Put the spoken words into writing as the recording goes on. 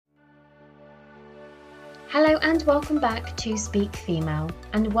Hello and welcome back to Speak Female,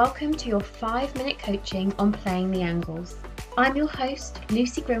 and welcome to your 5-minute coaching on playing the angles. I'm your host,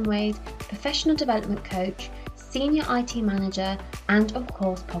 Lucy Grimwade, professional development coach, senior IT manager, and of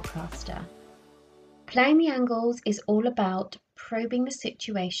course podcaster. Playing the angles is all about probing the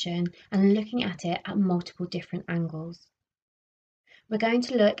situation and looking at it at multiple different angles. We're going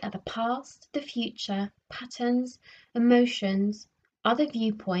to look at the past, the future, patterns, emotions, other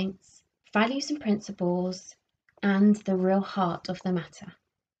viewpoints, values and principles, and the real heart of the matter.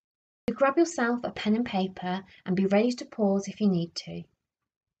 So grab yourself a pen and paper and be ready to pause if you need to.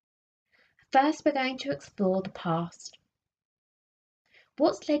 First, we're going to explore the past.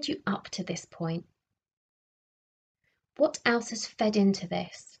 What's led you up to this point? What else has fed into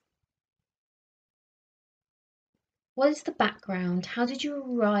this? What is the background? How did you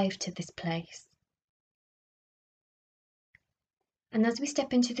arrive to this place? And as we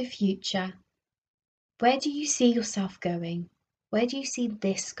step into the future, where do you see yourself going? Where do you see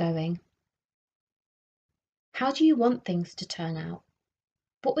this going? How do you want things to turn out?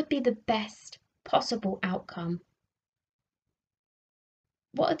 What would be the best possible outcome?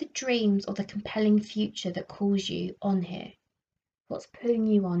 What are the dreams or the compelling future that calls you on here? What's pulling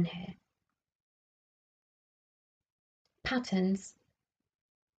you on here? Patterns.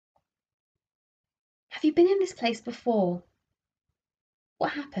 Have you been in this place before?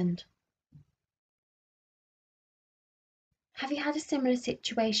 What happened? Have you had a similar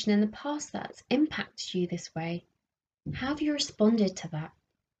situation in the past that's impacted you this way? How have you responded to that?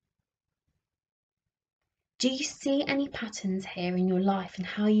 Do you see any patterns here in your life and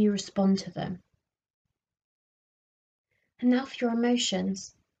how you respond to them? And now for your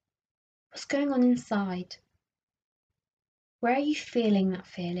emotions. What's going on inside? Where are you feeling that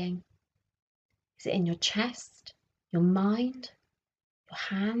feeling? Is it in your chest, your mind,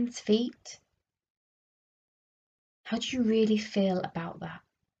 your hands, feet? How do you really feel about that?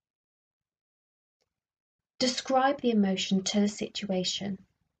 Describe the emotion to the situation.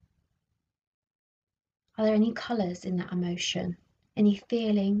 Are there any colours in that emotion? Any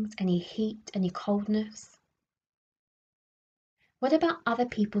feelings, any heat, any coldness? What about other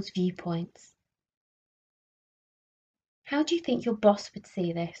people's viewpoints? How do you think your boss would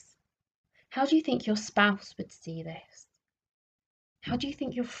see this? How do you think your spouse would see this? How do you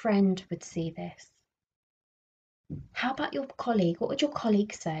think your friend would see this? How about your colleague? What would your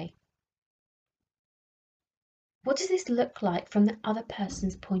colleague say? What does this look like from the other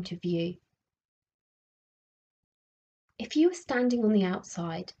person's point of view? If you were standing on the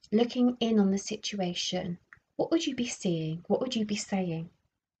outside, looking in on the situation, what would you be seeing? What would you be saying?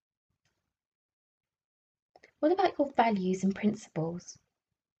 What about your values and principles?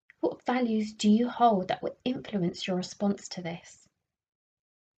 What values do you hold that would influence your response to this?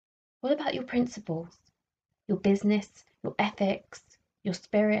 What about your principles? Your business, your ethics, your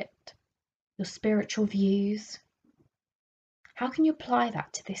spirit, your spiritual views? How can you apply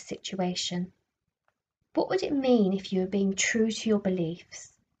that to this situation? What would it mean if you were being true to your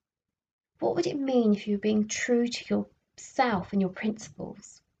beliefs? What would it mean if you were being true to yourself and your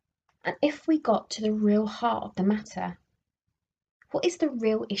principles? And if we got to the real heart of the matter, what is the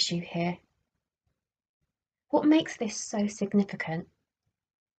real issue here? What makes this so significant?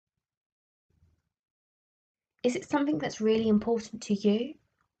 Is it something that's really important to you,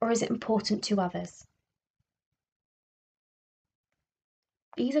 or is it important to others?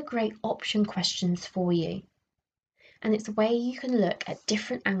 These are great option questions for you, and it's a way you can look at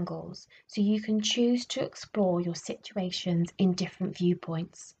different angles so you can choose to explore your situations in different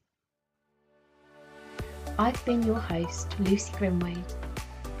viewpoints. I've been your host, Lucy Grimwade,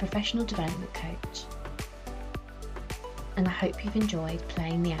 professional development coach, and I hope you've enjoyed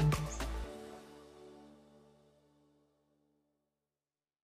playing the angles.